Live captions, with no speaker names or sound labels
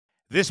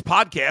This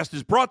podcast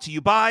is brought to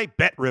you by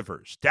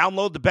BetRivers.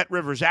 Download the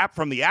BetRivers app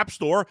from the App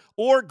Store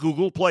or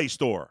Google Play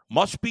Store.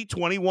 Must be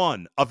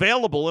 21.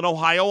 Available in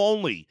Ohio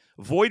only.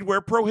 Void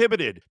where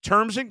prohibited.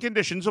 Terms and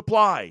conditions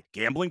apply.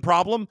 Gambling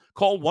problem?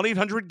 Call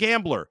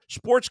 1-800-GAMBLER.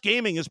 Sports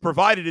gaming is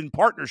provided in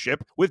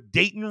partnership with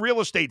Dayton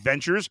Real Estate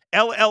Ventures,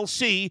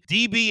 LLC,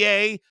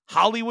 DBA,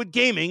 Hollywood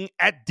Gaming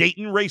at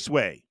Dayton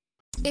Raceway.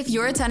 If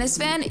you're a tennis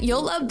fan,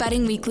 you'll love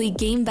Betting Weekly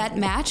Game Bet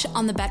Match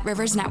on the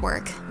BetRivers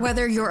Network.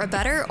 Whether you're a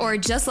bettor or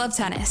just love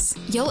tennis,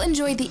 you'll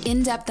enjoy the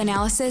in-depth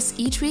analysis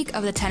each week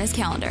of the tennis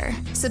calendar.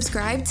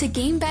 Subscribe to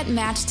Game Bet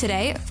Match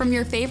today from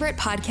your favorite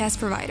podcast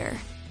provider.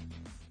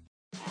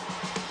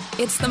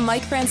 It's the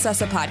Mike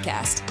Francesa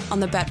podcast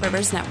on the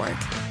BetRivers Network.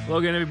 Hello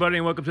again, everybody,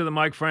 and welcome to the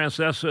Mike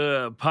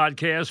Francesa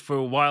podcast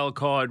for Wild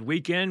Card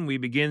Weekend. We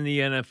begin the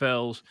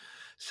NFL's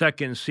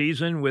second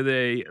season with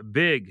a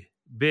big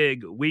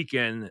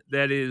weekend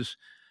that is,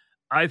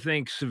 I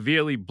think,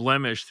 severely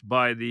blemished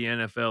by the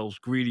NFL's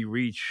greedy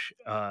reach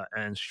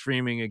and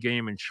streaming a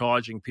game and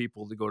charging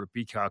people to go to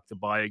Peacock to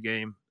buy a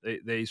game.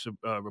 They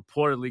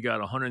reportedly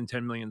got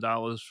 $110 million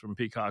from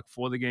Peacock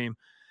for the game,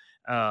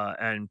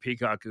 and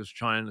Peacock is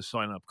trying to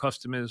sign up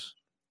customers.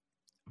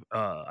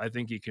 I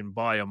think you can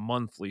buy a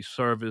monthly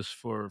service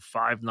for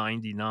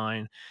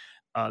 $5.99.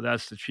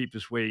 That's the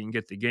cheapest way you can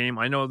get the game.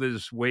 I know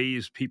there's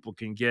ways people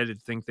can get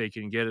it, think they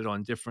can get it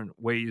on different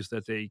ways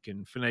that they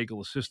can finagle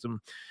the system.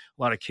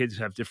 A lot of kids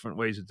have different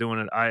ways of doing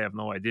it. I have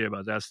no idea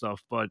about that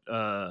stuff, but,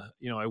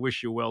 I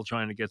wish you well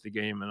trying to get the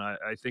game. And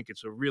I think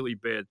it's a really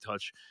bad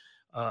touch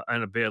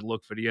and a bad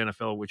look for the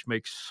NFL, which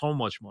makes so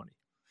much money.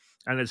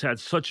 And it's had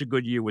such a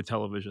good year with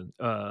television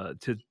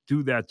to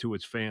do that to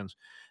its fans.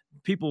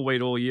 People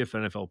wait all year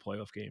for NFL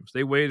playoff games.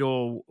 They wait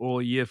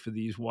all year for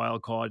these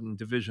wild card and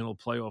divisional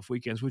playoff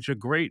weekends, which are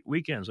great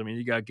weekends. I mean,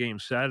 you got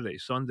games Saturday,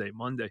 Sunday,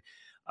 Monday.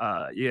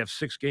 You have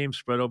 6 games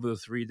spread over the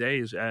 3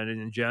 days. And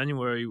in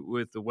January,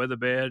 with the weather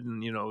bad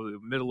and, the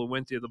middle of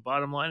winter, the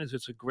bottom line is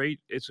it's a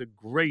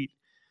great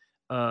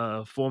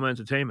form of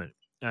entertainment.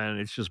 And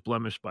it's just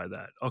blemished by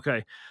that.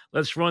 Okay,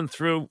 let's run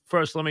through.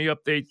 First, let me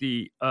update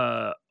the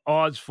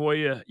odds for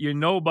you. You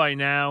know by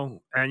now,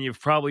 and you've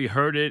probably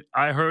heard it.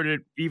 I heard it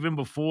even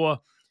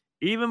before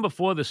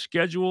the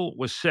schedule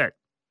was set.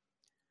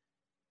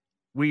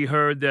 We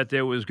heard that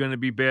there was going to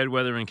be bad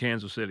weather in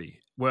Kansas City.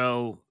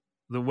 Well,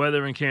 the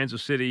weather in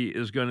Kansas City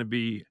is going to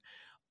be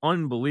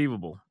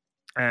unbelievable,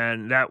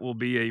 and that will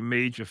be a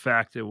major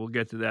factor. We'll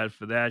get to that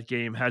for that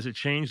game. Has it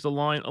changed the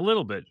line? A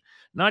little bit.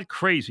 Not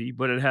crazy,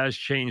 but it has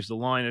changed the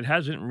line. It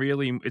hasn't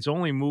really – it's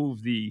only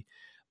moved the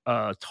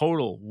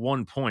total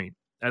 1 point.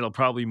 That'll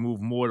probably move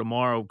more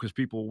tomorrow because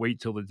people wait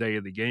till the day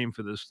of the game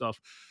for this stuff.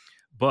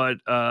 But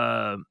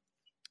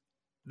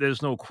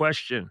there's no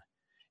question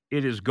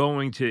it is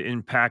going to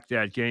impact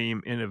that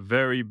game in a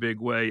very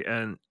big way.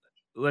 And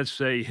let's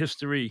say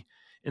history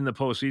in the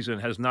postseason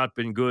has not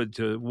been good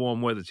to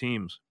warm weather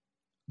teams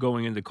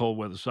going into cold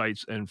weather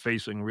sites and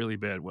facing really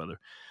bad weather.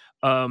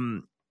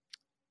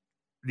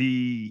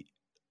 The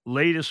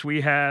latest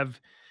we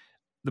have,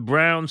 the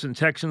Browns and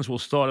Texans will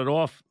start it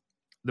off.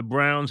 The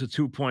Browns a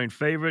 2-point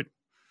favorite.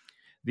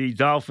 The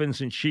Dolphins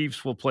and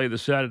Chiefs will play the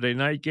Saturday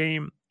night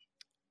game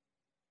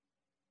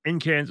in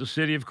Kansas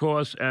City, of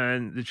course,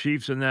 and the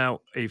Chiefs are now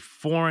a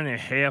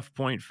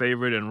 4.5-point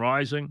favorite and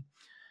rising.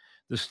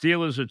 The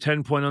Steelers are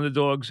 10-point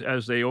underdogs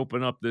as they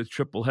open up the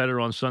triple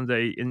header on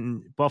Sunday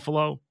in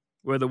Buffalo,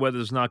 where the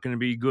weather's not going to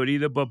be good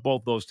either, but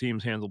both those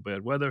teams handle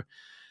bad weather.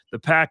 The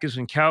Packers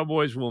and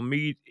Cowboys will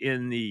meet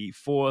in the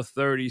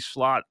 4:30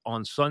 slot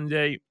on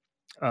Sunday.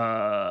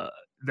 The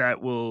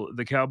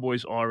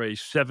Cowboys are a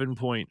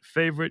 7-point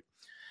favorite.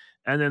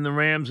 And then the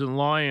Rams and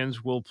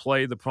Lions will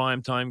play the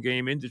primetime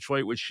game in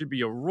Detroit, which should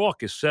be a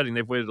raucous setting.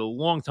 They've waited a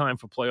long time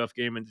for a playoff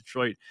game in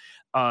Detroit.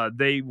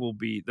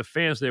 The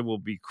fans there will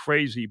be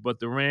crazy, but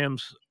the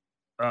Rams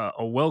are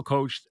well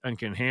coached and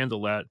can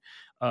handle that.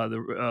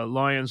 The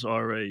Lions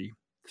are a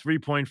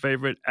 3-point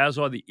favorite, as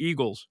are the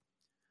Eagles,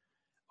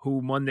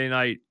 who Monday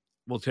night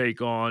will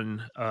take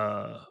on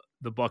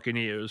the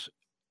Buccaneers,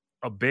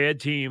 a bad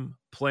team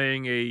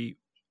playing a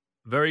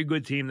very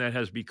good team that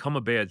has become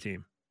a bad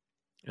team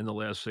in the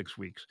last 6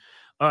 weeks.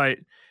 All right.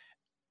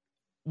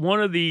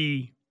 One of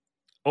the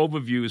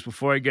overviews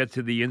before I get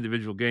to the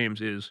individual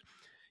games is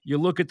you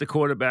look at the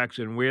quarterbacks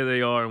and where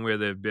they are and where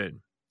they've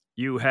been.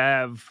 You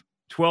have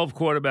 12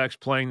 quarterbacks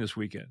playing this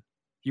weekend.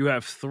 You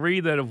have 3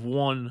 that have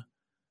won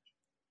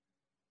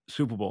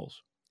Super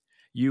Bowls.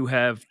 You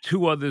have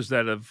 2 others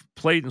that have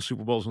played in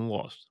Super Bowls and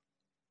lost.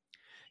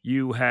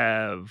 You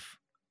have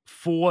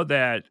 4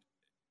 that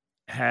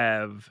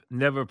have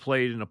never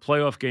played in a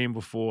playoff game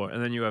before,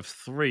 and then you have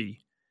 3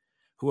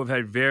 who have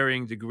had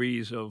varying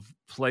degrees of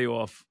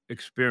playoff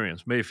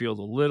experience. Mayfield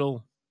a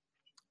little,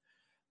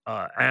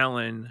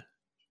 Allen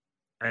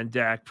and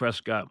Dak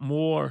Prescott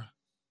more,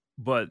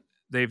 but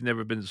they've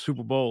never been to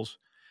Super Bowls.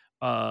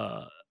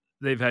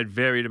 They've had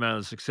varied amount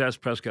of success.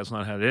 Prescott's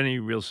not had any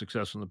real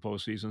success in the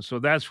postseason. So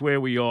that's where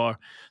we are.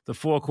 The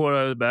 4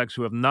 quarterbacks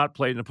who have not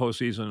played in the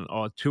postseason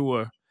are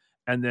Tua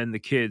and then the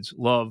kids,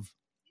 Love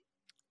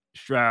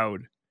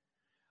Stroud,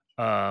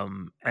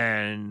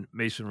 and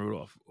Mason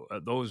Rudolph.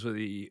 Those are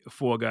the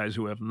four guys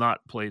who have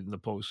not played in the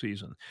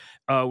postseason.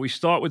 We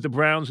start with the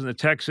Browns and the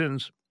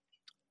Texans.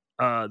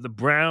 The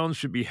Browns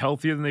should be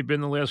healthier than they've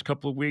been the last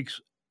couple of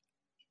weeks.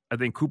 I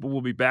think Cooper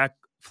will be back.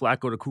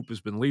 Flacco to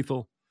Cooper's been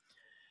lethal.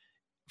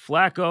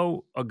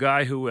 Flacco, a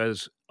guy who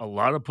has a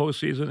lot of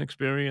postseason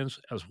experience,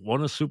 has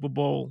won a Super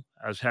Bowl,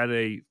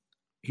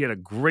 he had a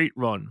great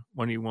run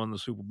when he won the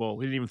Super Bowl.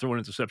 He didn't even throw an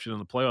interception in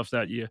the playoffs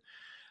that year.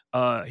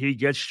 He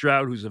gets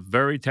Stroud, who's a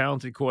very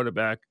talented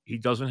quarterback. He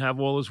doesn't have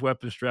all his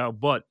weapons, Stroud,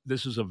 but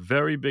this is a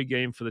very big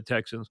game for the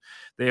Texans.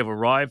 They have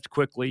arrived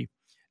quickly.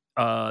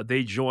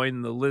 They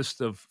join the list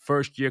of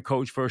first-year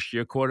coach,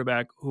 first-year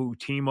quarterback who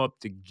team up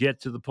to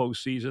get to the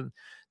postseason.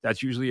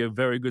 That's usually a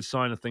very good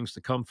sign of things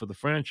to come for the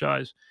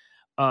franchise.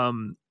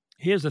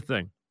 Here's the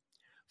thing.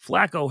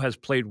 Flacco has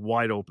played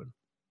wide open,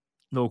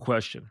 no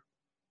question.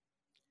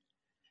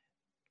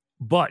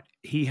 But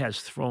he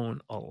has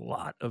thrown a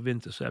lot of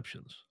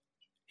interceptions.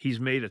 He's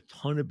made a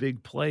ton of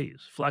big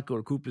plays. Flacco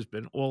to Cooper's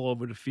been all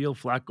over the field.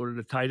 Flacco to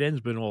the tight end's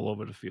been all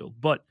over the field.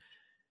 But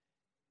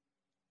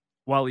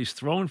while he's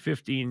thrown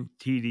 15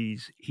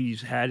 TDs,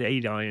 he's had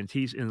 8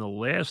 INTs. In the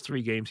last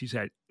 3 games, he's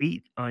had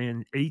 8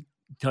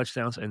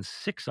 touchdowns and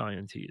 6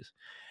 INTs.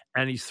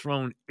 And he's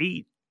thrown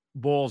 8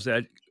 balls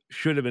that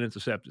should have been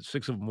intercepted.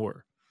 6 of them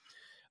were.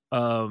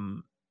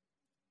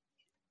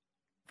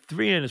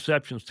 3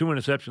 interceptions, 2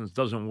 interceptions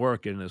doesn't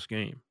work in this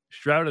game.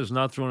 Stroud has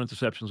not thrown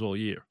interceptions all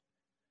year.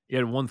 He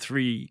had 1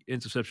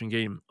 3-interception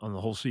game on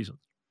the whole season.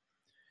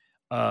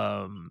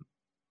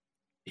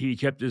 He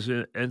kept his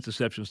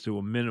interceptions to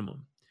a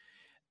minimum.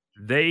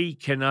 They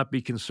cannot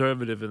be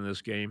conservative in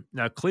this game.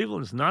 Now,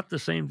 Cleveland's not the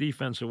same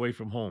defense away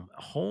from home.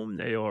 At home,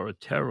 they are a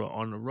terror.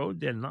 On the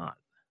road, they're not.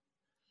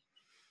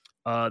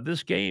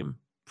 This game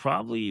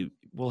probably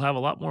will have a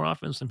lot more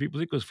offense than people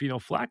think because,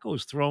 Flacco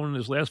has thrown in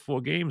his last 4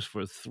 games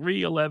for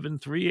 311,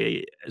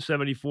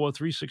 374,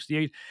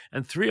 368,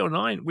 and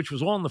 309, which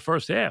was all in the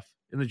first half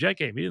in the Jet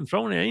game. He didn't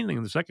throw anything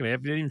in the second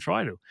half. He didn't even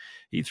try to.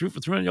 He threw for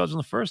 300 yards in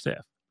the first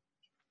half.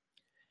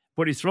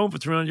 But he's thrown for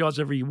 300 yards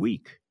every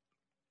week.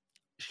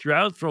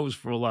 Stroud throws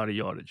for a lot of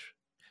yardage.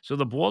 So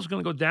the ball's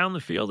going to go down the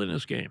field in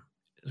this game.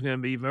 It's going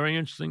to be very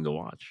interesting to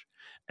watch.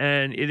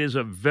 And it is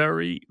a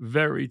very,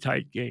 very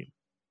tight game.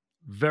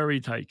 Very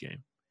tight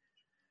game.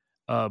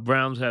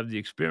 Browns have the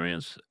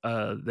experience.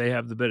 They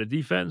have the better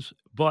defense.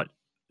 But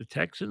the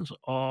Texans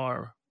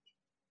are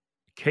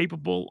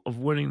capable of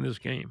winning this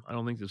game. I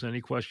don't think there's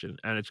any question.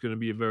 And it's going to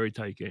be a very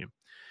tight game.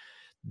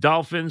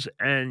 Dolphins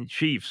and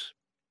Chiefs.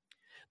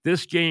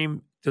 This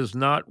game does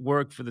not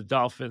work for the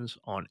Dolphins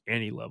on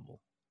any level.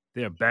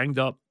 They're banged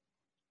up.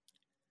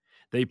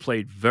 They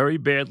played very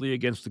badly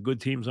against the good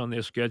teams on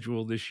their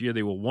schedule this year.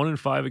 They were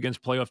 1-5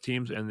 against playoff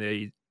teams, and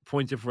their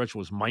point differential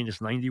was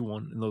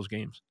 -91 in those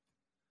games.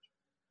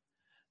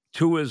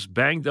 Tua's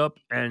banged up,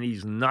 and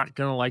he's not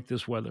going to like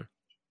this weather.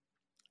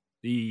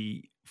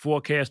 The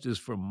forecast is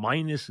for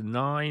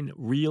 -9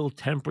 real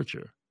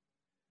temperature,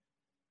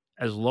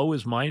 as low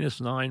as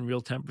 -9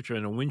 real temperature,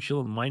 and a wind chill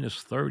of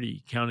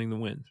 -30, counting the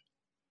wind.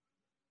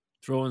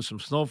 Throw in some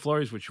snow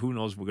flurries, which who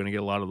knows, we're going to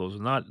get a lot of those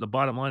or not. The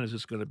bottom line is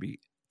it's going to be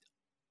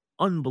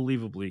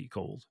unbelievably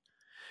cold.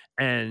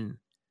 And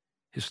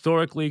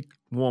historically,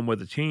 warm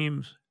weather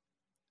teams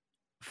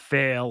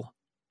fail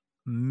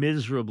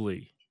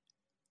miserably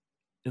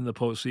in the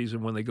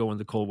postseason when they go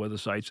into cold weather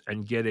sites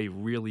and get a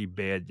really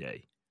bad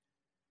day.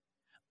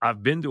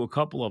 I've been to a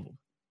couple of them.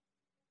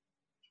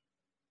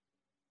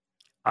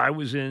 I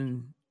was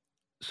in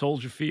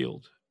Soldier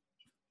Field,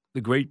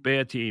 the Great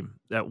Bear team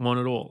that won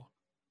it all.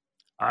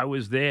 I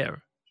was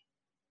there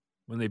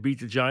when they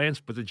beat the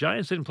Giants, but the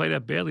Giants didn't play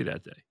that badly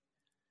that day.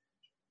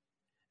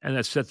 And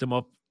that set them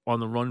up on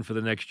the run for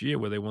the next year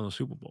where they won the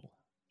Super Bowl.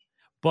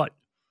 But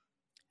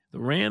the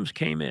Rams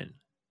came in,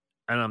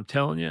 and I'm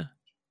telling you,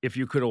 if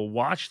you could have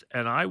watched,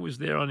 and I was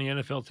there on the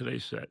NFL Today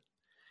set,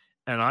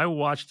 and I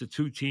watched the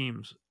 2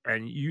 teams,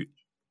 and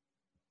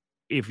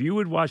if you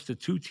would watch the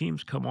 2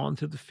 teams come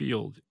onto the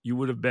field, you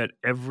would have bet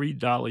every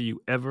dollar you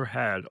ever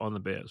had on the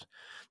Bears.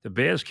 The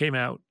Bears came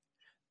out.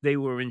 They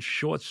were in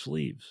short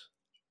sleeves.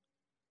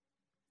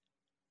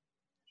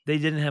 They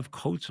didn't have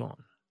coats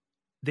on.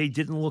 They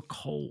didn't look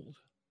cold.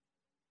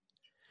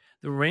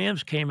 The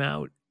Rams came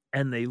out,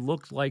 and they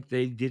looked like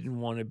they didn't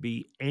want to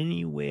be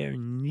anywhere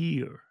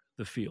near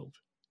the field.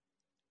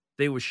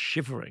 They were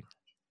shivering.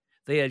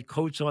 They had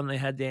coats on. They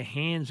had their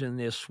hands in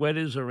their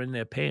sweaters or in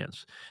their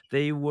pants.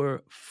 They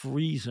were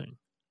freezing.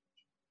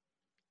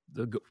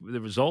 The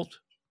result,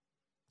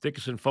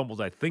 Dickerson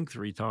fumbled, I think,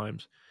 3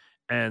 times.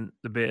 And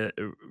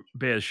the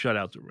Bears shut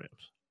out the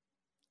Rams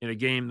in a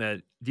game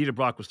that Dieter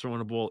Brock was throwing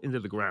the ball into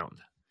the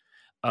ground.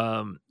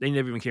 They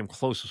never even came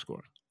close to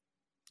scoring.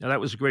 Now, that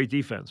was a great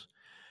defense.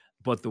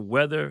 But the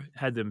weather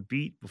had them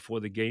beat before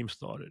the game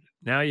started.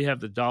 Now you have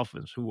the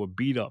Dolphins, who were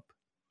beat up,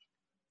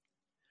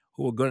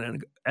 who are going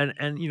to – and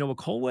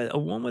a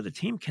warm weather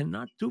team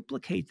cannot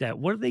duplicate that.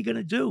 What are they going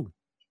to do?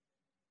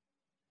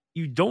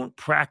 You don't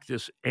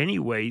practice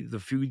anyway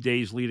the few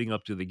days leading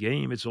up to the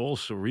game. It's all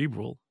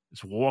cerebral.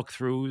 It's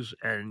walkthroughs,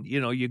 and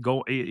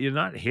you're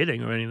not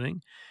hitting or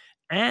anything,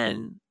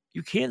 and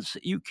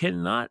you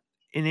cannot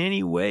in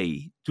any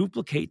way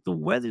duplicate the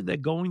weather they're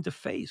going to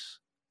face,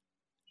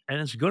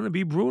 and it's going to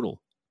be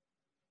brutal.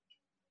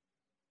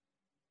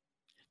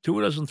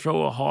 Tua doesn't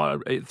throw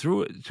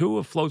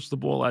Tua floats the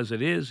ball as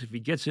it is. If he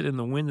gets it in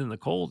the wind and the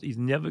cold, he's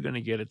never going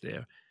to get it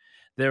there.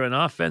 They're an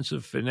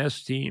offensive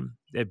finesse team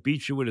that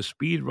beats you with a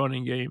speed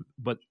running game,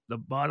 but the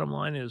bottom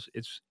line is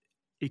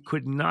it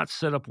could not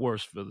set up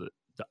worse for the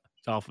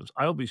Dolphins.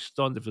 I'll be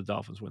stunned if the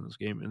Dolphins win this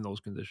game in those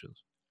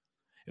conditions.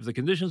 If the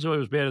conditions are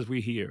as bad as we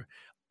hear,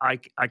 I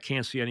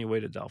can't see any way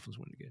the Dolphins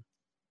win the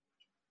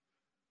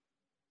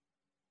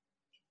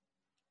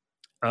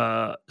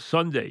game.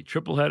 Sunday,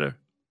 triple header.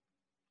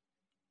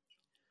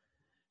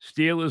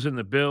 Steelers and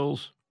the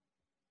Bills.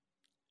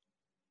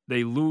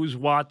 They lose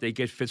Watt. They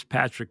get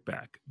Fitzpatrick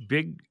back.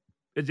 Big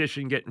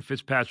addition getting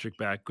Fitzpatrick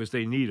back because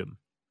they need him.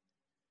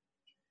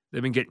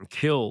 They've been getting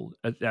killed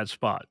at that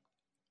spot.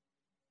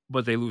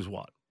 But they lose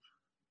Watt.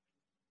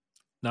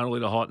 Not only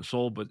the heart and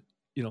soul, but,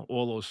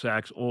 all those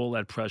sacks, all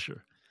that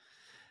pressure.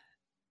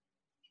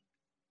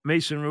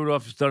 Mason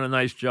Rudolph has done a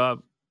nice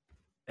job.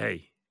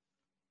 Hey,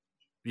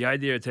 the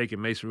idea of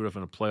taking Mason Rudolph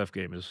in a playoff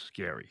game is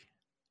scary.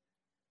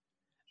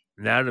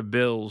 Now the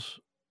Bills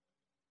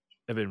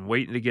have been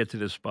waiting to get to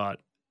this spot.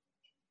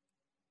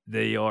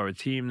 They are a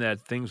team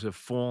that things have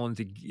fallen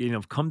to,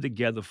 come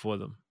together for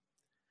them.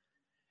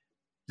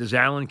 Does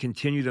Allen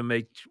continue to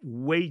make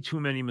way too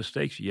many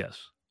mistakes?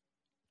 Yes.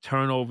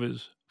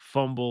 Turnovers,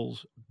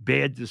 fumbles,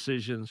 bad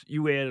decisions.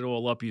 You add it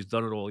all up, he's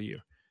done it all year.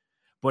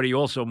 But he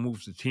also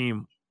moves the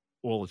team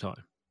all the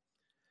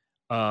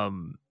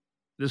time.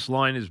 This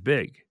line is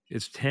big.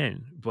 It's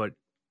 10, but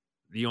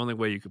the only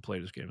way you could play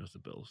this game is the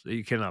Bills.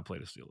 You cannot play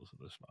the Steelers at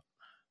this spot.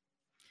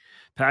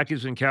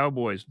 Packers and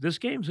Cowboys. This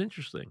game's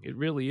interesting. It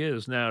really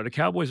is. Now, the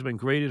Cowboys have been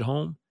great at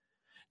home.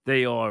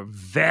 They are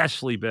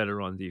vastly better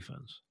on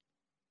defense.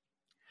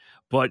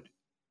 But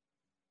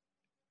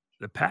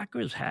the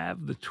Packers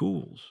have the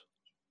tools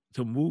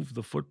to move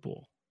the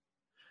football.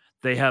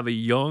 They have a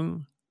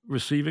young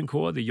receiving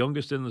core, the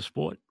youngest in the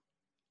sport.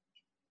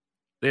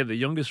 They have the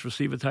youngest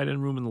receiver tight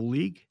end room in the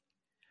league,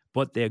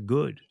 but they're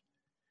good.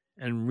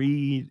 And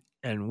Reed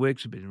and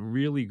Wicks have been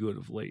really good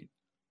of late.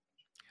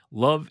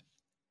 Love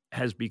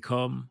has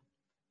become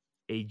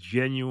a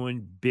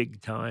genuine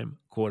big-time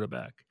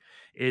quarterback.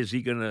 Is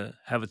he going to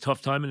have a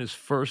tough time in his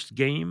first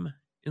game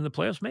in the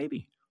playoffs?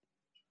 Maybe.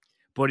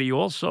 But he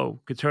also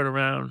could turn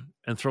around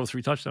and throw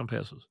 3 touchdown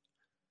passes.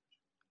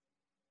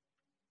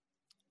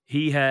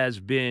 He has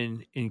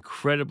been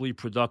incredibly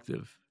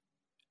productive,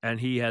 and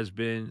he has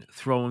been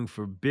throwing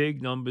for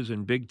big numbers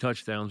and big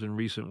touchdowns in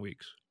recent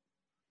weeks.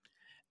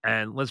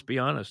 And let's be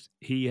honest,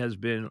 he has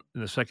been,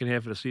 in the second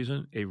half of the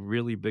season, a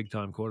really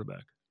big-time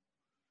quarterback.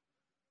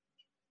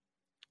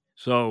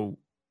 So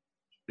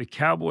the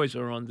Cowboys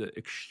are under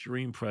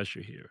extreme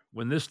pressure here.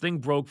 When this thing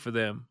broke for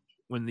them,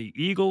 when the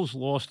Eagles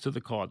lost to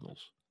the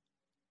Cardinals,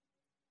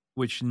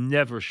 which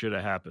never should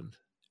have happened,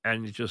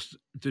 and it just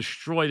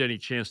destroyed any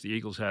chance the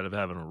Eagles had of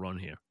having a run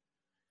here.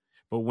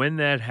 But when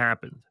that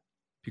happened,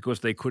 because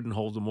they couldn't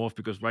hold them off,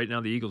 because right now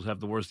the Eagles have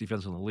the worst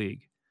defense in the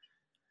league,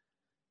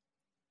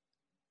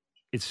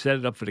 it set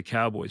it up for the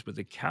Cowboys. But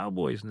the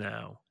Cowboys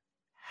now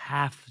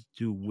have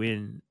to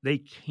win. They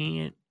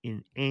can't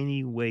in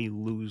any way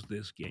lose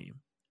this game.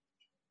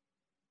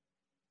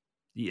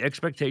 The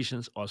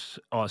expectations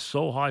are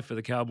so high for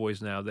the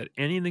Cowboys now that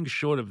anything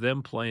short of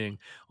them playing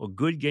a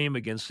good game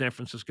against San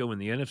Francisco in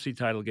the NFC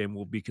title game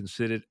will be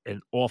considered an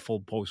awful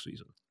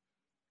postseason.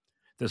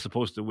 They're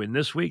supposed to win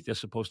this week. They're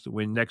supposed to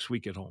win next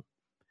week at home.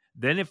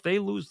 Then if they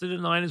lose to the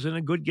Niners in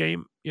a good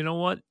game, you know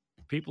what?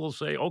 People will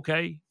say,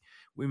 okay,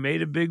 we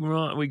made a big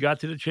run. We got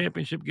to the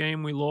championship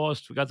game. We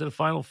lost. We got to the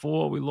Final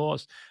Four. We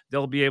lost.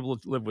 They'll be able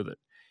to live with it.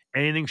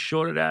 Anything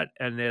short of that,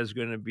 and there's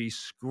going to be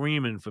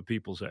screaming for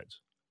people's heads.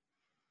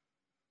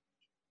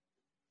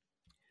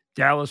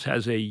 Dallas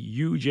has a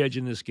huge edge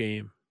in this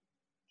game.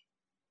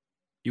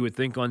 You would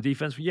think on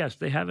defense, yes,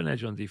 they have an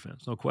edge on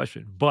defense, no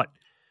question. But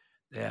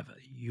they have a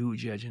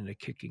huge edge in the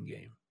kicking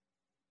game.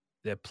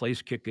 Their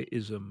place kicker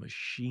is a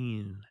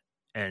machine,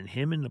 and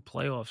him in the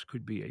playoffs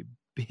could be a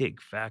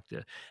big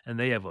factor. And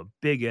they have a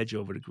big edge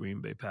over the Green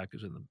Bay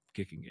Packers in the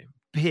kicking game.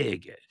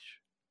 Big edge.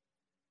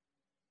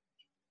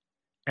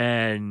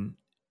 And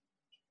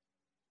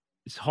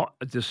it's hard,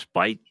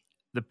 despite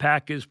the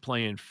Packers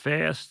playing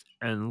fast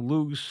and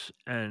loose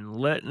and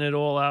letting it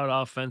all out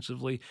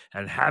offensively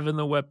and having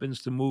the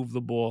weapons to move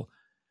the ball,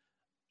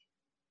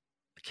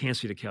 I can't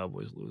see the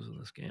Cowboys losing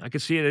this game. I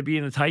could see it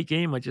being a tight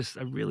game. I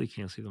really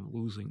can't see them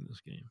losing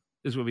this game.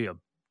 This would be a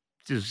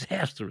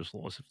disastrous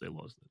loss if they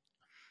lost it.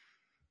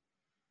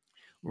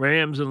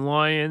 Rams and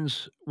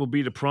Lions will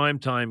be the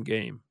primetime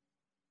game.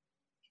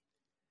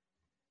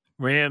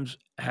 Rams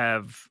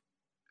have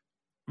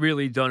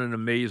really done an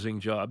amazing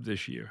job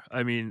this year.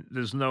 I mean,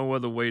 there's no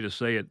other way to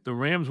say it. The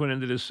Rams went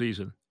into this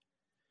season,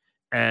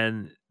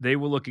 and they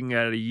were looking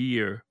at a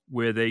year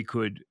where they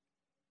could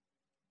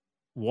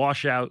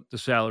wash out the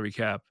salary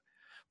cap,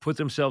 put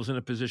themselves in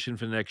a position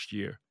for next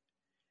year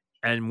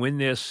and win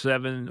their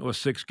 7 or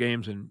 6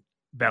 games and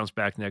bounce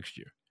back next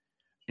year.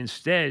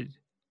 Instead,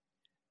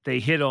 they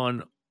hit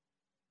on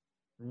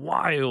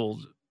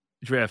wild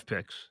draft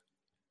picks,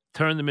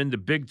 turned them into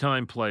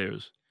big-time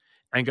players,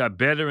 and got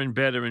better and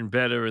better and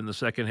better in the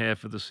second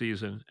half of the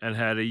season and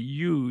had a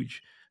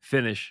huge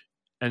finish,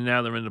 and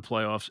now they're in the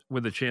playoffs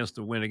with a chance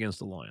to win against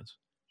the Lions.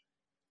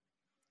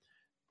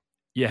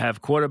 You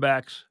have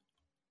quarterbacks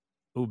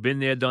who've been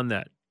there, done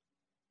that.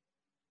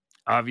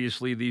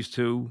 Obviously, these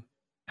two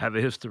have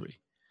a history.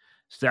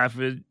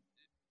 Stafford,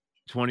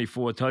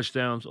 24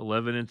 touchdowns,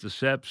 11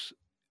 intercepts,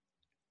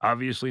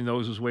 obviously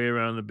knows his way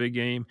around the big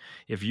game.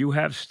 If you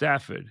have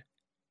Stafford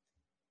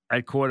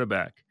at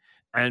quarterback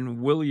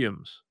and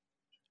Williams,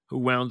 who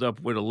wound up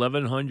with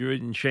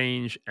 1,100 and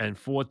change and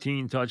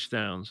 14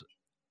 touchdowns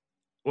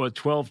or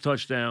 12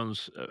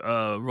 touchdowns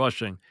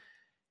rushing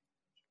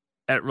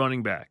at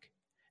running back,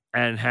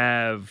 and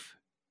have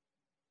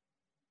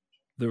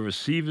the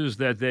receivers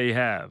that they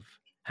have,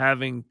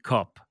 having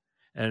Kupp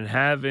and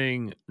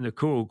having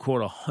Nakua, who caught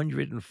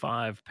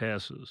 105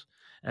 passes,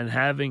 and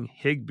having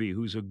Higbee,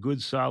 who's a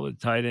good, solid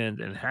tight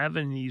end, and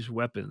having these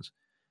weapons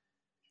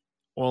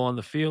all on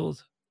the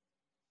field,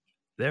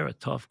 they're a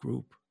tough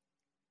group.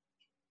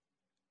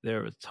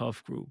 They're a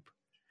tough group.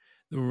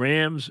 The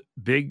Rams'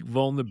 big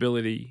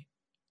vulnerability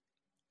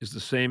is the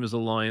same as the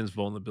Lions'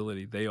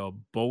 vulnerability. They are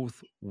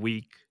both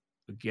weak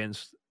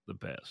against the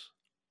pass.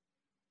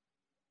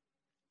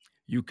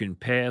 You can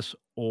pass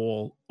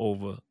all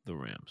over the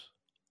Rams.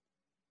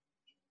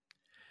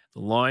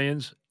 The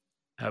Lions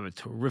have a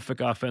terrific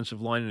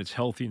offensive line, and it's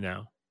healthy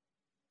now.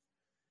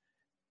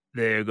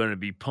 They're going to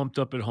be pumped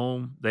up at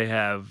home. They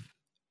have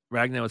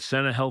Ragnow at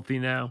center healthy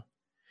now.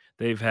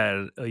 They've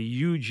had a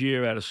huge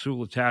year out of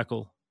Sula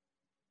tackle,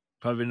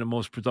 probably the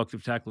most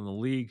productive tackle in the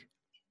league.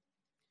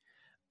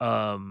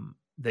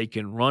 They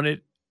can run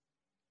it.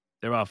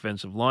 Their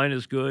offensive line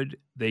is good.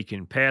 They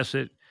can pass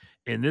it.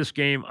 In this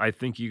game, I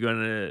think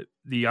the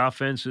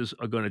offenses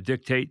are going to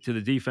dictate to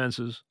the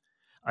defenses.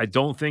 I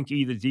don't think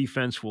either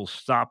defense will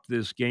stop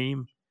this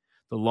game.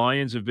 The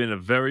Lions have been a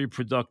very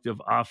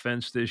productive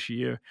offense this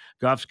year.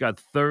 Goff's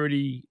got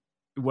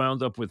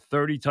wound up with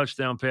 30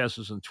 touchdown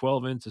passes and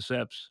 12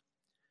 intercepts.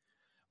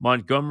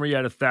 Montgomery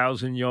had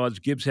 1,000 yards.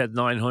 Gibbs had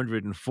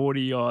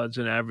 940 yards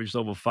and averaged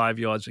over 5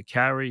 yards a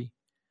carry.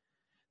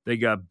 They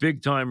got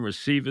big-time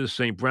receivers.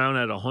 St. Brown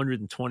had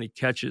 120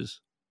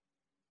 catches.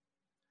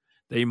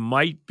 They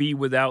might be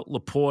without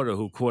Laporta,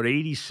 who caught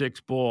 86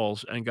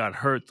 balls and got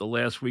hurt the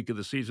last week of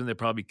the season. They're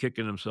probably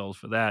kicking themselves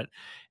for that.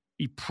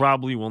 He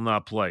probably will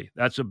not play.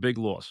 That's a big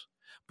loss.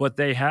 But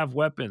they have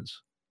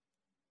weapons.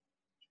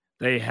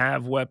 They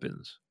have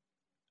weapons.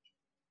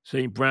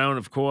 St. Brown,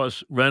 of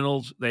course,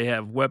 Reynolds, they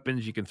have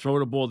weapons. You can throw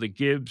the ball to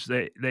Gibbs.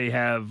 They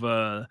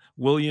have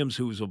Williams,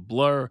 who's a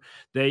blur.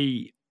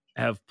 They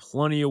have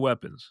plenty of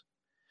weapons.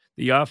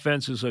 The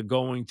offenses are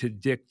going to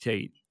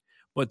dictate.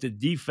 But the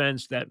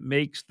defense that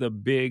makes the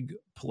big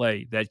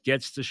play, that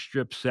gets the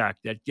strip sack,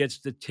 that gets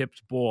the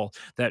tipped ball,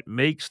 that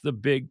makes the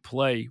big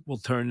play will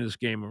turn this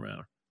game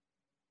around.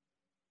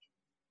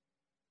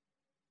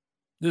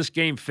 This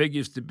game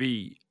figures to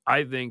be,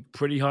 I think,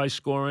 pretty high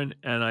scoring,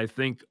 and I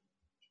think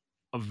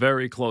a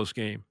very close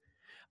game.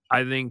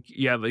 I think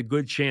you have a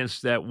good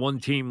chance that one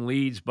team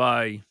leads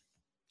by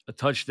a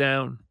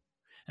touchdown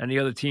and the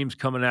other team's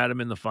coming at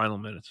them in the final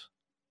minutes.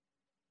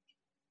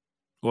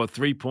 Or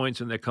 3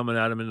 points and they're coming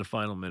at them in the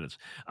final minutes.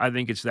 I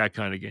think it's that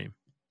kind of game.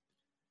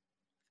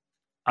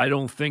 I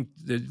don't think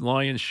the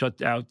Lions shut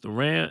down the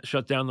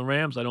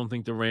Rams. I don't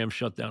think the Rams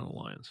shut down the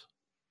Lions.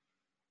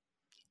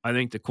 I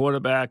think the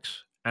quarterbacks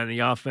and the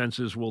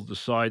offenses will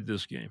decide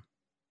this game.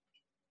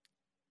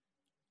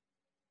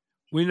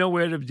 We know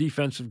where the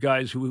defensive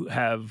guys who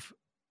have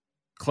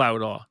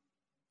clout are,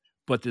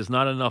 but there's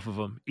not enough of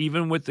them,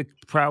 even with the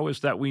prowess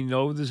that we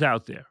know is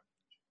out there.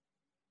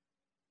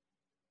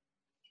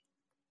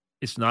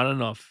 It's not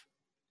enough.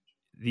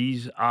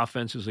 These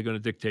offenses are going to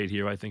dictate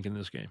here, I think, in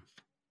this game.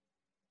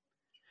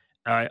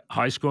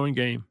 High-scoring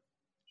game,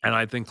 and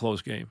I think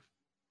close game.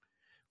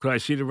 Could I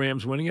see the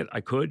Rams winning it?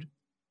 I could.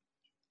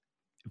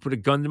 Put a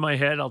gun to my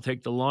head, I'll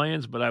take the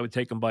Lions, but I would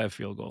take them by a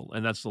field goal,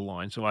 and that's the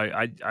line. So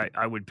I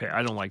would pay.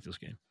 I don't like this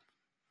game.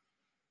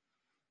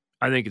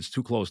 I think it's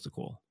too close to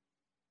call.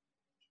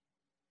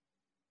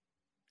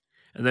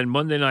 And then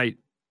Monday night,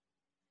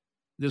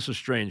 this is a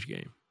strange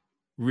game.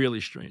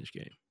 Really strange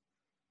game.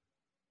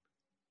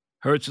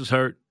 Hurts is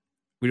hurt.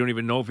 We don't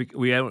even know if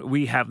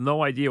we have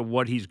no idea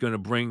what he's going to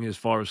bring as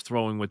far as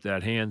throwing with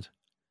that hand.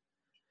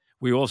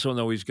 We also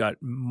know he's got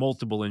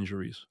multiple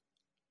injuries.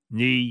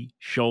 Knee,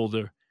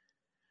 shoulder.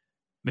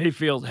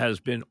 Mayfield has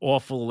been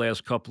awful the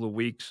last couple of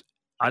weeks.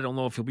 I don't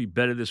know if he'll be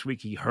better this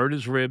week. He hurt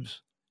his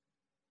ribs.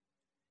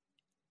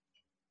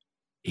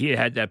 He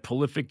had that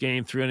prolific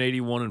game,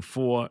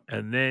 381-4,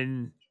 and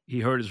then he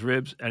hurt his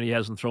ribs, and he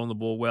hasn't thrown the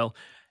ball well.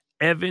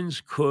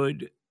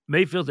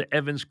 Mayfield to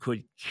Evans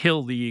could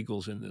kill the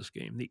Eagles in this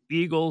game. The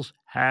Eagles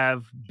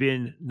have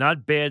been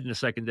not bad in the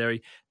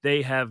secondary.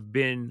 They have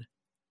been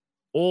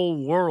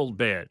all world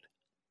bad.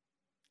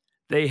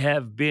 They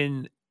have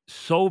been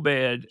so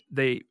bad,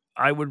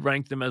 I would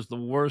rank them as the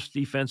worst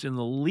defense in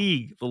the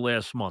league the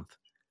last month.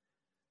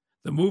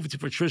 The move to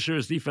Patricia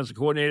as defensive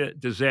coordinator,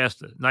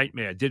 disaster,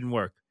 nightmare, didn't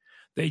work.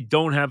 They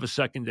don't have a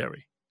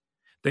secondary.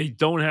 They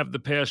don't have the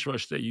pass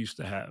rush they used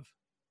to have.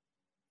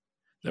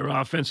 Their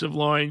offensive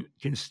line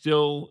can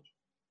still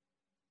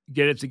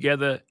get it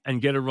together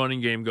and get a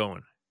running game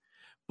going.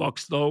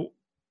 Bucs, though,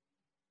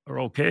 are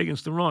okay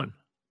against the run.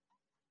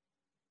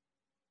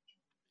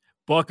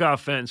 Buck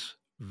offense,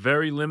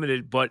 very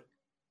limited, but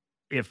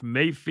if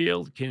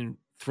Mayfield can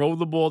throw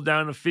the ball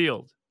down the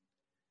field,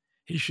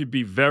 he should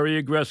be very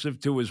aggressive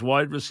to his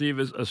wide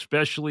receivers,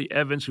 especially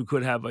Evans, who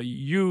could have a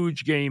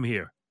huge game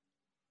here.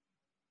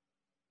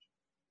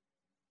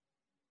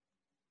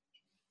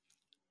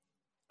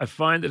 I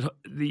find that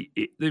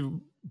the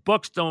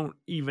Bucs don't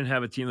even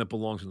have a team that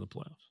belongs in the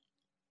playoffs.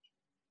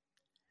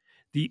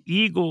 The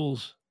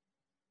Eagles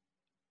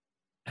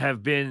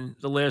have been,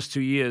 the last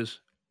 2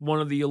 years,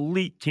 one of the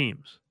elite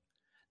teams.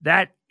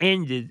 That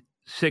ended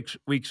 6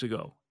 weeks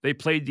ago. They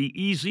played the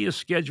easiest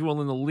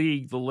schedule in the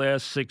league the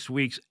last 6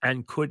 weeks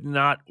and could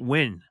not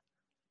win.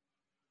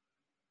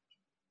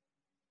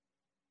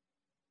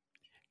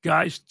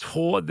 Guys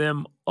tore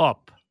them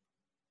up,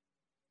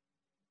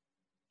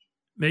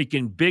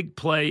 making big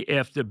play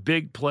after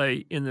big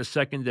play in the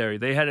secondary.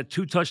 They had a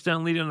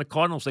 2-touchdown lead on the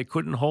Cardinals. They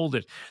couldn't hold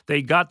it.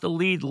 They got the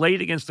lead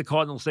late against the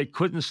Cardinals. They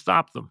couldn't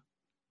stop them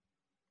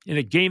in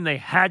a game they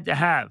had to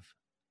have.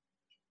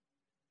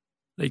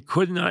 They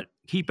could not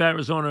keep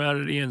Arizona out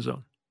of the end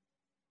zone.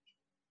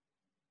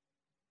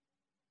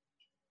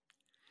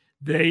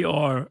 They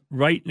are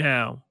right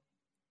now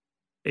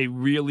a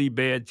really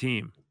bad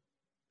team.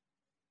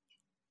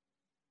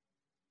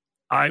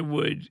 I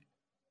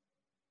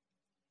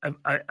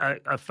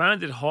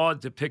found it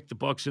hard to pick the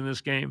Bucs in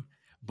this game,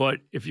 but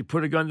if you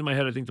put a gun to my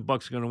head, I think the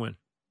Bucs are going to win.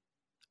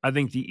 I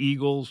think the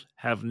Eagles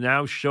have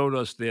now showed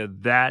us they're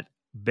that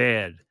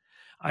bad.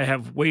 I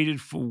have waited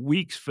for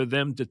weeks for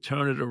them to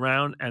turn it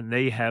around, and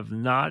they have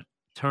not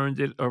turned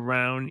it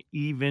around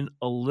even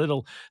a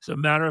little. As a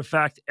matter of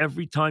fact,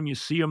 every time you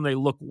see them, they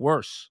look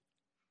worse.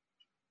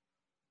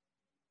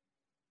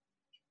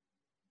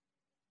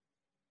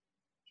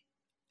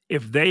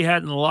 If they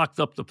hadn't locked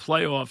up the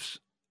playoffs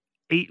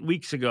 8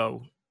 weeks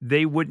ago,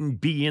 they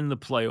wouldn't be in the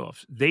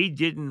playoffs. They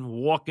didn't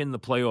walk in the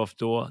playoff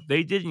door.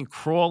 They didn't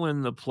crawl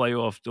in the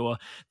playoff door.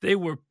 They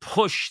were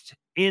pushed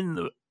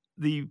in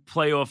the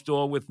playoff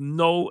door with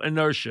no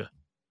inertia.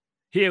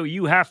 Here,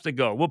 you have to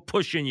go. We're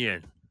pushing you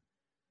in.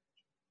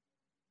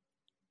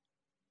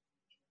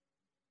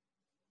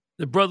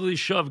 The brotherly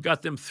shove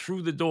got them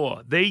through the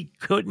door. They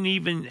couldn't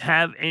even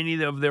have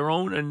any of their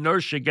own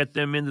inertia get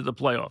them into the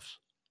playoffs.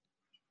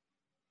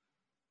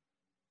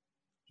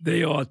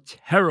 They are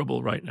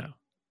terrible right now.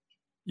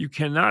 You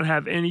cannot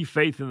have any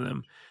faith in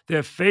them.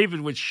 They're favored,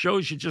 which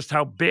shows you just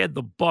how bad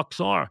the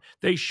Bucs are.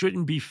 They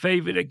shouldn't be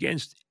favored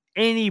against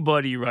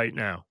anybody right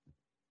now.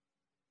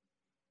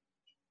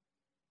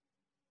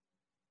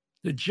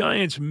 The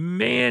Giants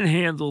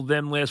manhandled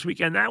them last week,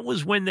 and that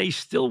was when they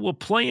still were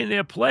playing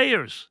their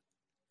players.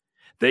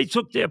 They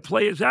took their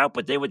players out,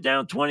 but they were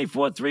down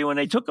 24-3 when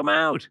they took them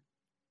out.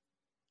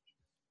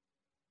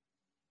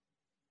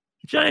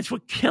 The Giants were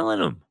killing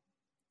them.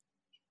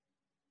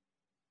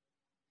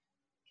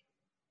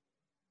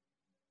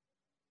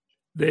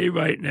 They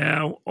right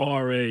now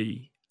are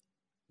a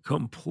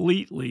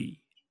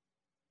completely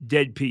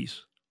dead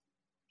piece.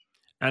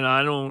 And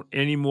I don't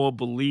anymore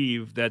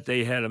believe that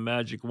they had a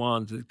magic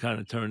wand to kind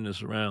of turn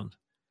this around.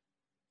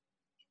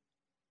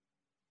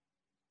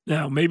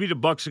 Now, maybe the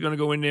Bucs are going to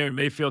go in there and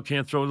Mayfield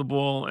can't throw the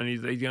ball and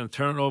they're going to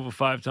turn it over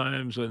 5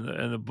 times and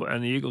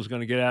the Eagles are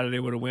going to get out of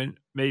there with a win.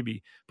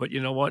 Maybe. But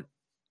you know what?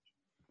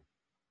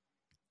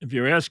 If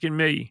you're asking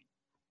me,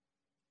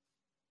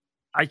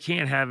 I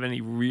can't have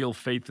any real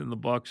faith in the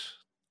Bucs.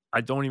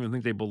 I don't even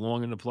think they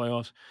belong in the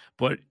playoffs.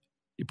 But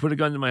you put a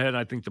gun to my head,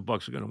 I think the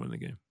Bucs are going to win the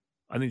game.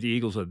 I think the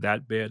Eagles are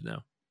that bad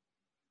now.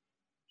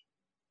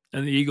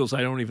 And the Eagles,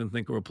 I don't even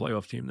think are a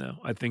playoff team now.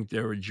 I think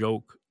they're a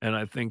joke, and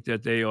I think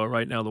that they are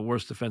right now the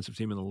worst defensive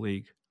team in the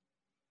league.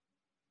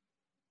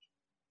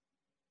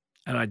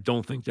 And I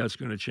don't think that's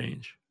going to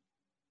change.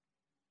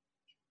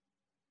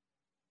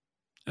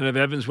 And if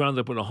Evans wound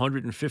up with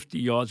 150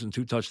 yards and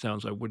 2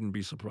 touchdowns, I wouldn't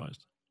be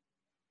surprised.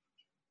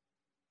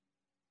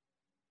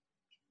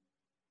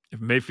 If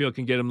Mayfield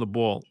can get him the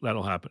ball,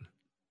 that'll happen.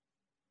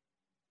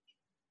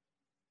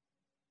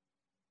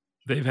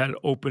 They've had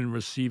open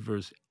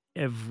receivers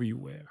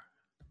everywhere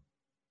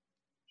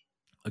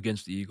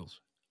against the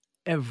Eagles.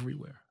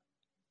 Everywhere.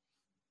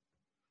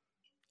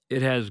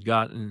 It has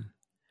gotten...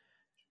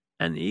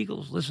 And the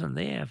Eagles, listen,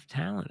 they have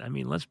talent. I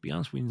mean, let's be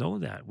honest, we know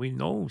that. We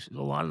know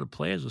a lot of the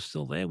players are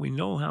still there. We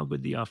know how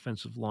good the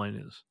offensive line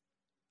is.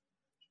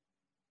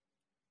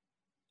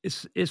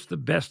 It's the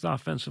best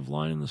offensive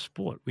line in the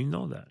sport. We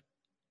know that.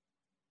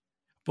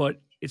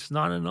 But it's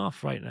not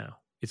enough right now.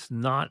 It's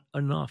not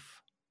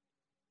enough.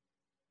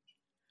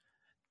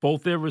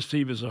 Both their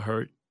receivers are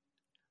hurt.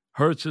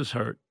 Hurts is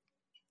hurt.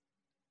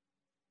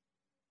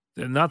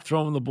 They're not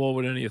throwing the ball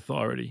with any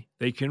authority.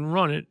 They can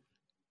run it.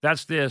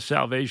 That's their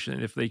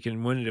salvation. If they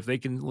can win it, if they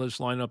can just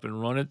line up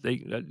and run it,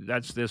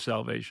 that's their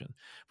salvation.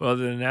 But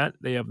other than that,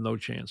 they have no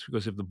chance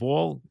because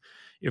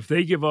if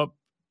they give up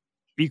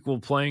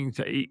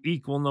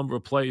equal number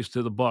of plays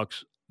to the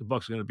Bucs are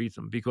going to beat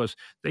them because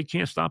they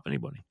can't stop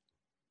anybody.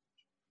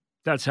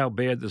 That's how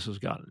bad this has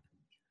gotten.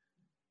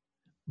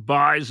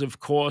 Buys, of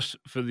course,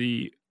 for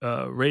the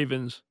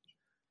Ravens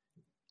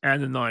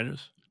and the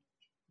Niners.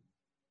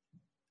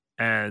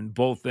 And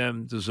both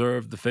them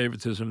deserve the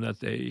favoritism that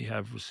they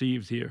have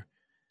received here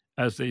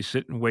as they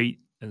sit and wait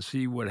and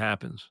see what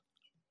happens.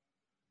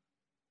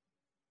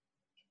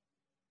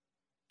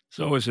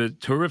 So it's a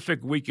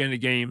terrific weekend of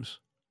games.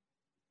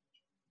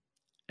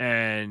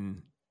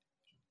 And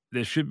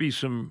there should be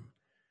some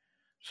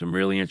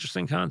really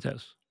interesting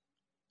contests.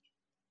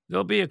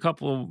 There'll be a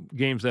couple of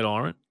games that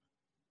aren't.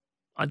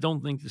 I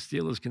don't think the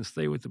Steelers can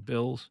stay with the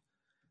Bills.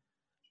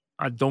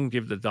 I don't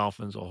give the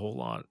Dolphins a whole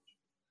lot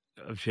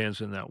of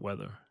chance in that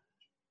weather.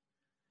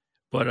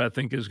 But I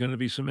think there's going to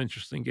be some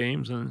interesting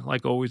games, and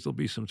like always, there'll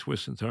be some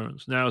twists and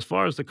turns. Now, as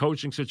far as the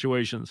coaching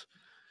situations,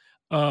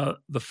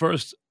 the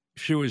first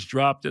shoe is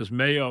dropped as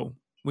Mayo.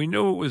 We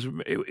knew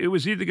it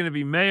was either going to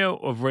be Mayo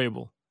or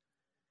Vrabel.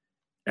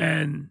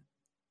 And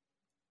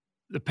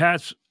the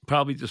Pats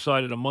probably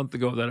decided a month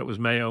ago that it was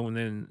Mayo and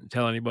didn't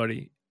tell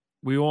anybody.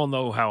 We all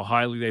know how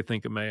highly they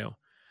think of Mayo.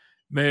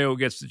 Mayo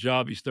gets the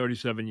job. He's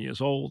 37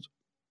 years old.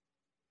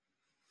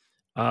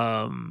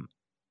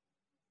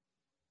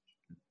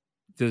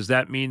 Does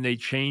that mean they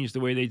change the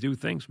way they do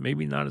things?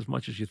 Maybe not as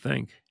much as you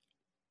think.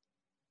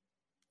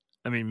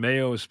 I mean,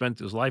 Mayo has spent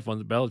his life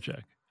under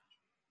Belichick.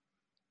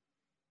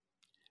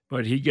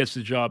 But he gets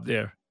the job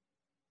there.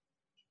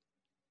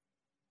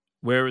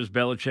 Where is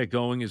Belichick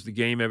going is the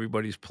game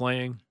everybody's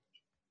playing.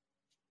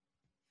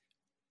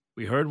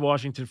 We heard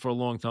Washington for a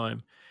long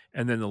time.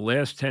 And then the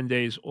last 10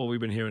 days, all we've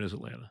been hearing is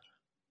Atlanta.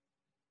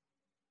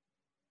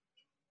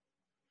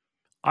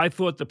 I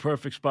thought the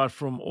perfect spot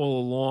for him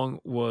all along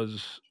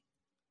was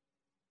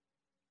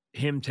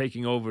him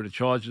taking over the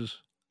Chargers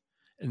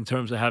in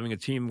terms of having a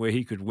team where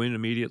he could win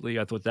immediately.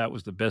 I thought that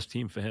was the best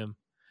team for him.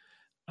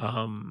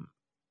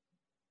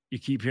 You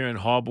keep hearing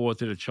Harbaugh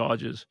to the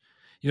Chargers.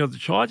 You know, the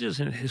Chargers,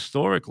 and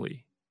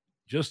historically,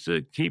 just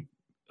to keep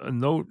a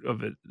note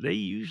of it, they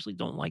usually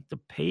don't like to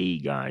pay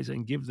guys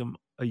and give them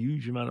a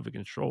huge amount of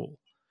control.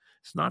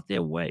 It's not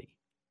their way.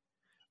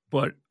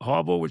 But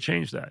Harbaugh would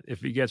change that if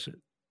he gets it.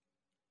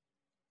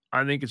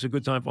 I think it's a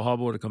good time for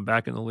Harbaugh to come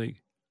back in the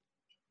league.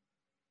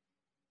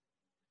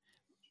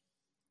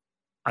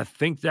 I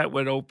think that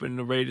would open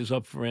the Raiders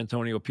up for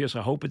Antonio Pierce.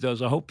 I hope it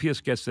does. I hope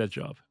Pierce gets that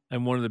job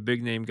and one of the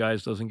big-name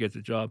guys doesn't get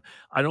the job.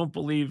 I don't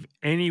believe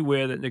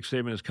anywhere that Nick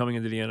Saban is coming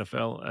into the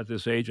NFL at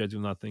this age. I do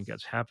not think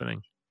that's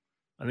happening.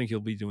 I think he'll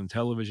be doing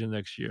television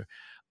next year.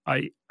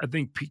 I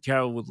think Pete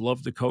Carroll would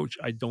love to coach.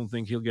 I don't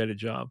think he'll get a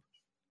job.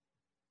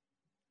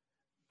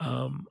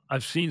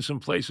 I've seen some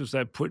places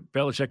that put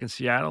Belichick in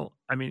Seattle.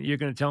 I mean, you're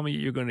going to tell me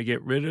you're going to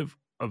get rid of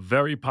a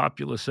very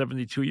popular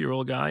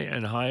 72-year-old guy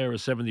and hire a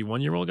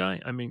 71-year-old guy?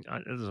 I mean,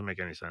 it doesn't make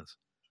any sense.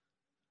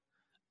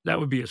 That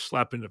would be a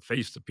slap in the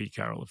face to Pete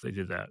Carroll if they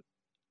did that.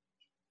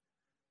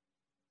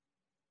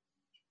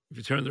 If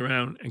you turned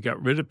around and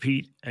got rid of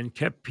Pete and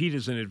kept Pete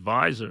as an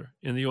advisor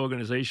in the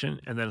organization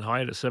and then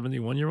hired a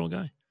 71-year-old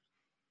guy,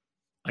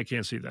 I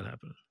can't see that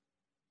happening.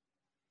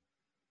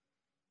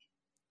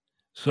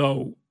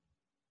 So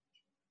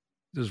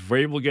does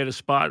Vrabel get a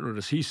spot or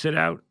does he sit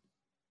out?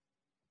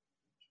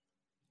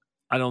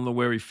 I don't know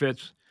where he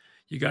fits.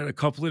 You got a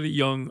couple of the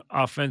young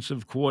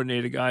offensive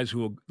coordinator guys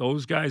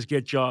those guys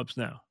get jobs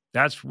now.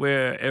 That's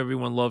where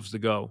everyone loves to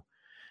go.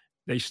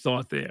 They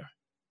start there.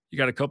 You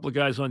got a couple of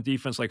guys on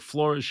defense like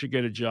Flores should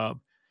get a job.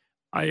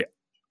 I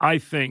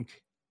think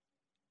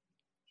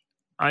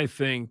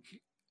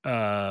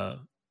Dallas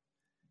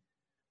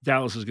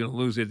is going to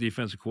lose their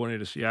defensive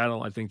coordinator to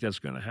Seattle. I think that's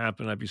going to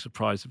happen. I'd be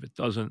surprised if it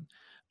doesn't.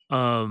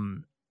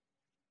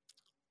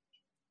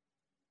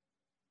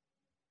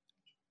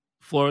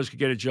 Flores could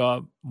get a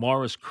job.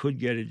 Morris could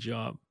get a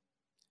job.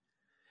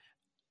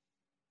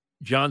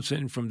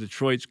 Johnson from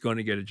Detroit's going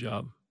to get a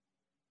job.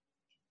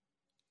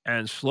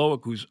 And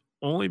Slowick, who's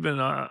only been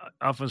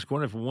offensive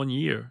coordinator for 1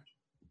 year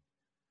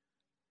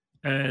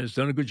and has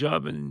done a good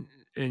job in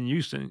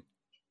Houston,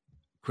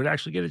 could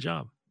actually get a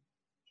job.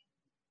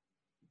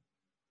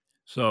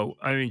 So,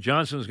 I mean,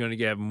 Johnson's going to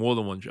get more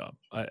than one job,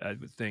 I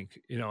would think.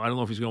 You know, I don't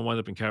know if he's going to wind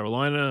up in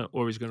Carolina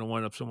or he's going to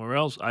wind up somewhere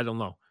else. I don't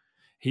know.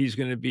 He's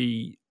going to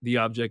be the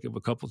object of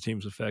a couple of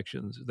teams'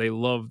 affections. They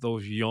love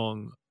those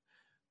young,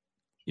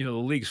 the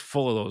league's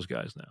full of those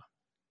guys now.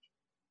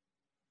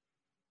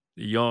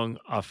 The young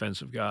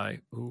offensive guy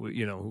who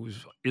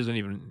isn't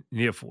even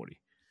near 40.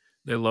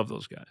 They love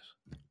those guys.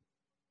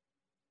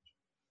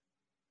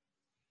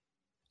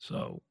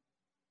 So,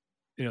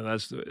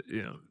 that's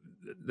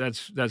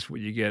what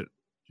you get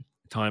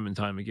time and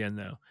time again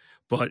now.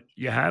 But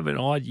you have an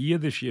odd year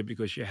this year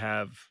because you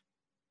have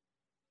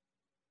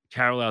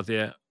Carroll out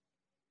there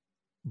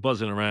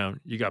buzzing around.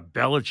 You got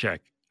Belichick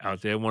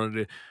out there.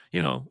 One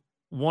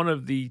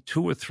of the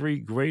 2 or 3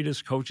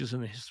 greatest coaches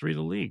in the history of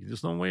the league.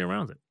 There's no way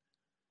around it.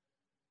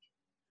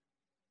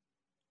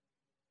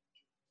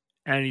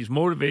 And he's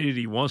motivated.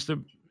 He wants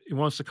to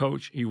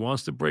coach. He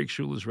wants to break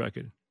Shula's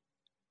record.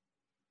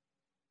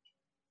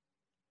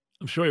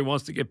 I'm sure he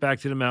wants to get back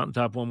to the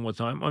mountaintop one more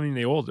time. I mean,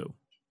 they all do.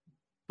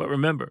 But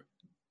remember,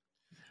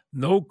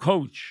 no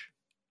coach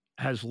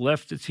has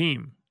left the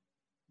team,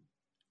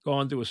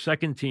 gone to a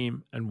second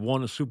team, and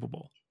won a Super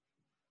Bowl.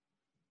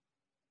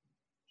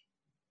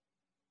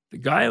 The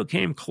guy who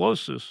came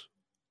closest,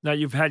 now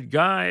you've had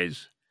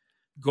guys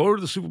go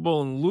to the Super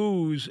Bowl and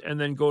lose and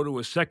then go to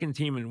a second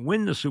team and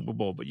win the Super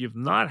Bowl, but you've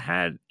not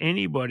had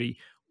anybody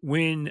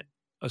win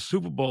a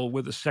Super Bowl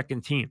with a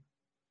second team.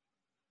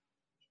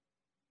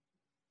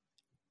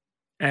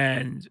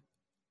 And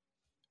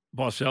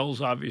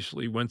Parcells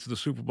obviously went to the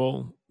Super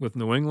Bowl with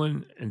New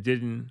England and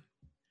didn't.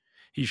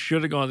 He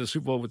should have gone to the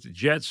Super Bowl with the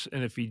Jets,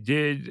 and if he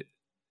did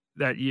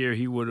that year,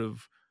 he would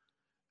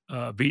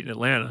have beaten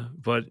Atlanta,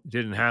 but it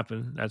didn't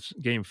happen. That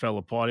game fell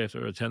apart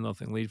after a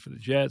 10-0 lead for the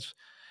Jets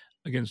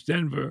against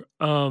Denver.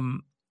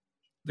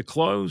 The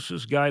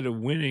closest guy to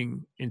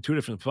winning in 2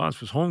 different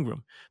spots was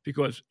Holmgren,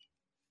 because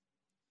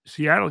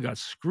Seattle got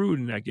screwed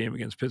in that game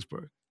against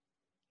Pittsburgh.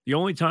 The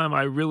only time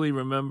I really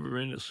remember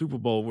in a Super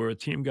Bowl where a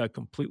team got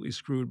completely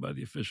screwed by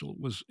the official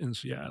was in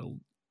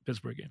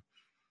Seattle-Pittsburgh game.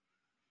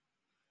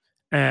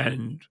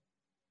 And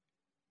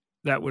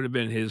that would have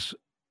been his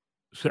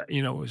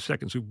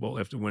second Super Bowl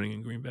after winning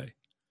in Green Bay.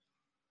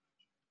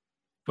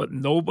 But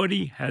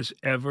nobody has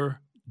ever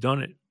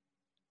done it.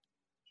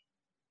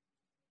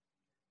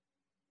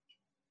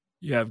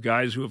 You have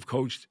guys who have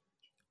coached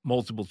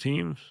multiple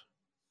teams.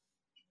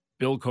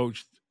 Bill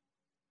coached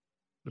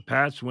the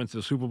Pats, went to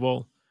the Super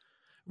Bowl,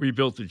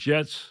 rebuilt the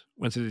Jets,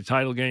 went to the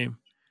title game,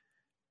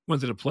 went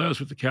to the playoffs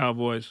with the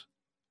Cowboys,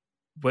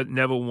 but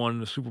never won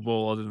the Super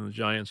Bowl other than the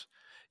Giants.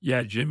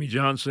 Yeah, Jimmy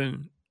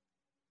Johnson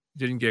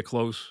didn't get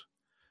close.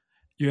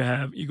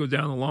 You go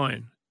down the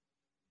line.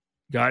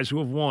 Guys who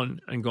have won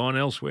and gone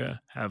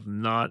elsewhere have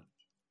not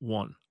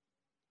won.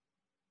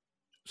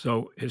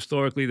 So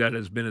historically, that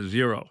has been a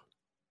 0.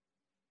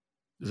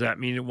 Does that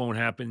mean it won't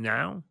happen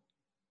now?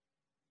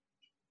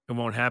 It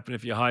won't happen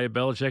if you hire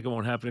Belichick. It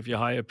won't happen if you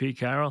hire Pete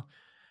Carroll.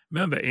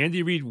 Remember,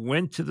 Andy Reid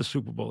went to the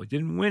Super Bowl. He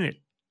didn't win it.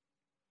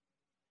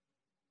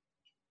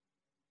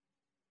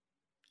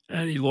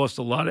 And he lost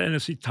a lot of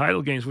NFC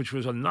title games, which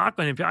was a knock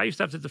on him. I used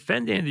to have to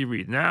defend Andy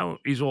Reid. Now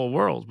he's all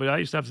world, but I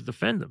used to have to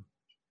defend him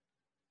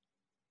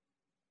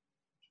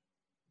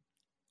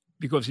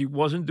because he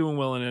wasn't doing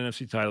well in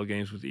NFC title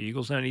games with the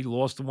Eagles, and he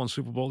lost the one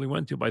Super Bowl he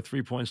went to by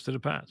 3 points to the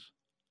Pats.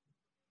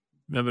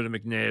 Remember the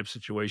McNabb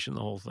situation, the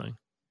whole thing.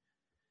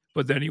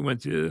 But then he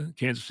went to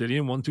Kansas City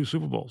and won 2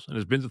 Super Bowls and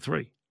has been to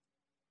 3.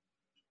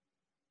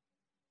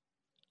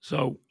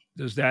 So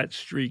does that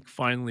streak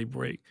finally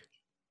break?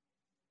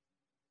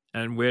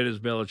 And where does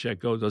Belichick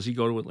go? Does he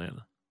go to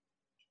Atlanta?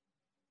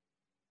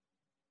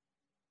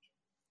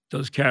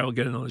 Does Carroll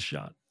get another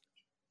shot?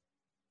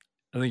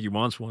 I think he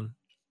wants one.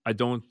 I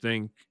don't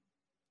think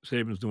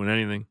Saban's doing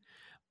anything.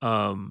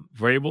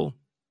 Vrabel,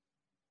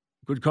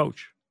 good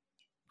coach.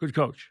 Good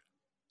coach.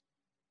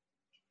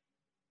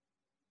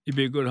 He'd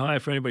be a good hire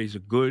for anybody. He's a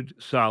good,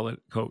 solid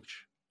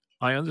coach.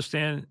 I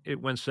understand it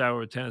went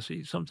sour at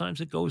Tennessee.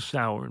 Sometimes it goes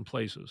sour in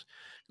places.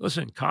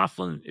 Listen,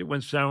 Coughlin, it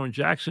went sour in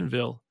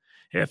Jacksonville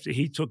after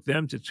he took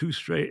them to 2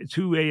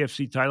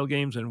 AFC title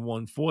games and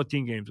won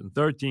 14 games and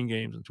 13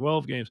 games and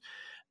 12 games.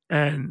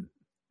 And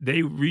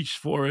they reached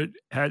for it,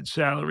 had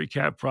salary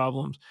cap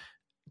problems,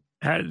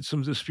 had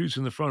some disputes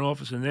in the front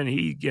office, and then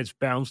he gets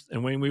bounced.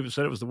 And Wayne Weaver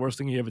said it was the worst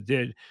thing he ever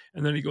did.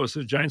 And then he goes to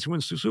the Giants and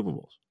wins 2 Super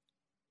Bowls.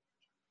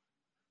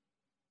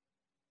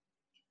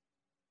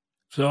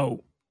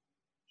 So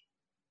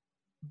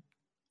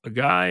a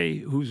guy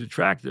who's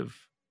attractive,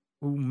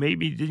 who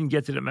maybe didn't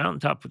get to the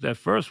mountaintop with that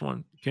first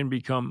one, can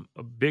become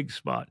a big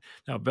spot.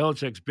 Now,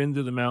 Belichick's been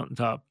to the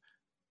mountaintop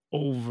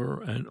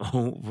over and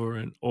over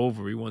and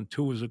over. He won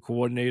 2 as a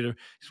coordinator.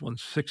 He's won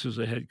 6 as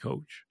a head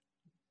coach.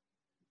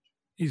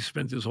 He's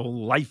spent his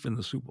whole life in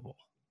the Super Bowl.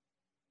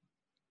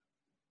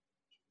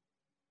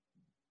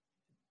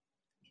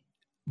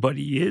 But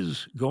he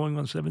is going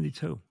on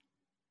 72.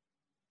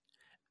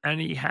 And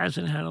he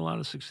hasn't had a lot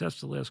of success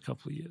the last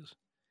couple of years.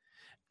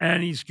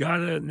 And he's got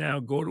to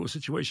now go to a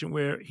situation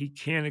where he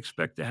can't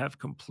expect to have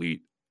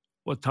complete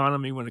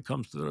autonomy when it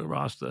comes to the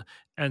roster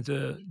and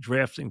to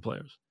drafting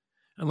players.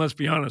 And let's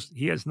be honest,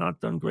 he has not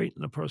done great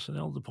in the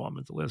personnel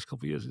department the last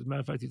couple of years. As a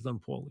matter of fact, he's done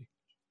poorly.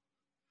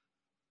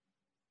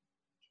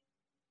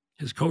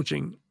 His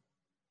coaching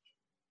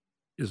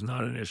is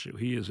not an issue.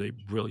 He is a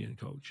brilliant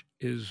coach.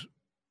 His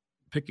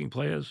picking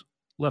players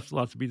left a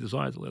lot to be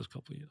desired the last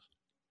couple of years.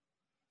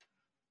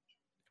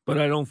 But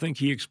I don't think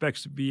he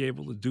expects to be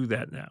able to do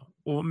that now.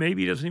 Or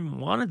maybe he doesn't even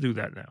want to do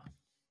that now.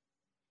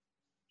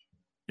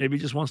 Maybe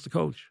he just wants to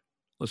coach.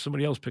 Let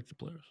somebody else pick the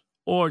players.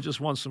 Or just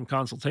wants some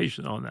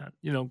consultation on that.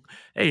 You know,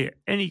 hey,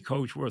 any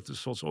coach worth his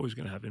salt's always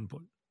going to have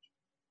input.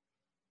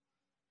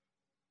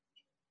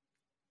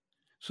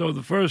 So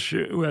the first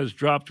shoe has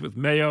dropped with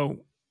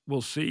Mayo.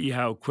 We'll see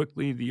how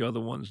quickly the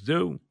other ones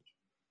do.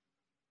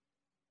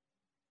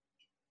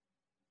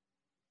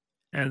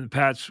 And the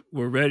Pats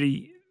were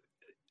ready.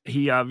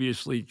 He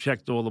obviously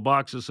checked all the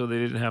boxes, so they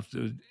didn't have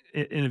to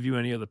interview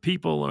any other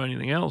people or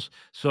anything else.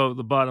 So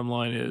the bottom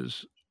line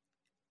is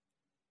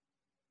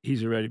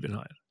he's already been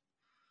hired.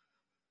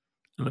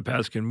 And the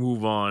Pats can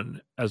move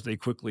on as they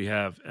quickly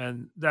have.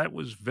 And that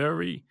was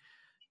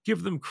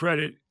give them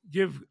credit,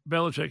 give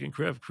Belichick and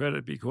Kraft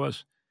credit,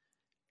 because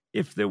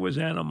if there was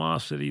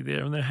animosity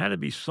there, and there had to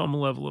be some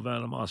level of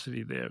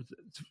animosity there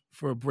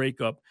for a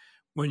breakup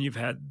when you've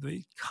had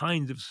the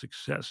kind of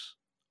success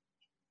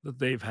that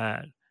they've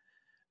had,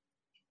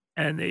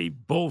 and they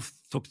both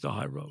took the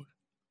high road.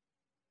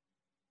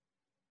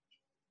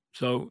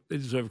 So they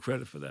deserve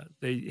credit for that.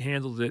 They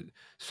handled it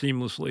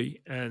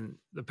seamlessly, and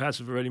the Pats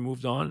have already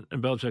moved on,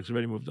 and Belichick's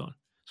already moved on.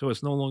 So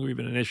it's no longer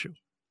even an issue.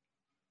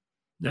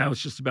 Now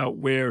it's just about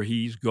where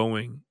he's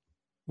going,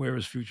 where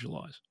his future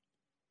lies.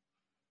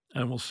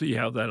 And we'll see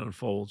how that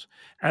unfolds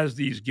as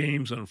these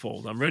games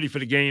unfold. I'm ready for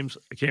the games.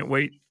 I can't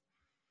wait.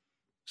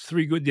 It's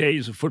 3 good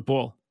days of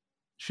football.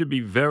 Should be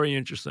very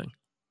interesting.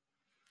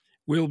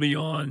 We'll be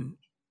on.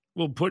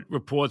 We'll put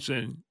reports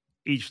in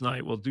each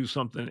night. We'll do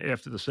something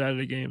after the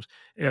Saturday games,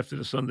 after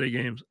the Sunday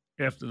games,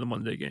 after the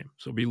Monday game.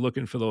 So be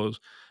looking for those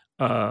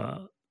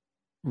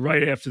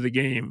right after the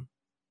game,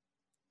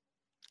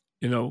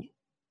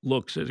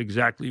 looks at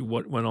exactly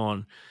what went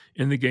on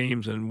in the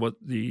games and what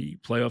the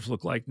playoffs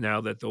look like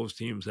now that those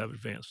teams have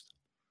advanced.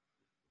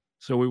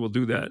 So we will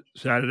do that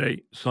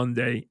Saturday,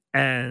 Sunday,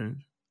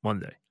 and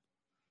Monday,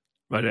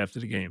 right after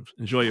the games.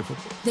 Enjoy your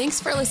football. Thanks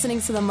for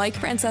listening to the Mike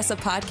Francesa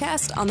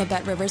podcast on the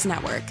Bet Rivers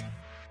Network.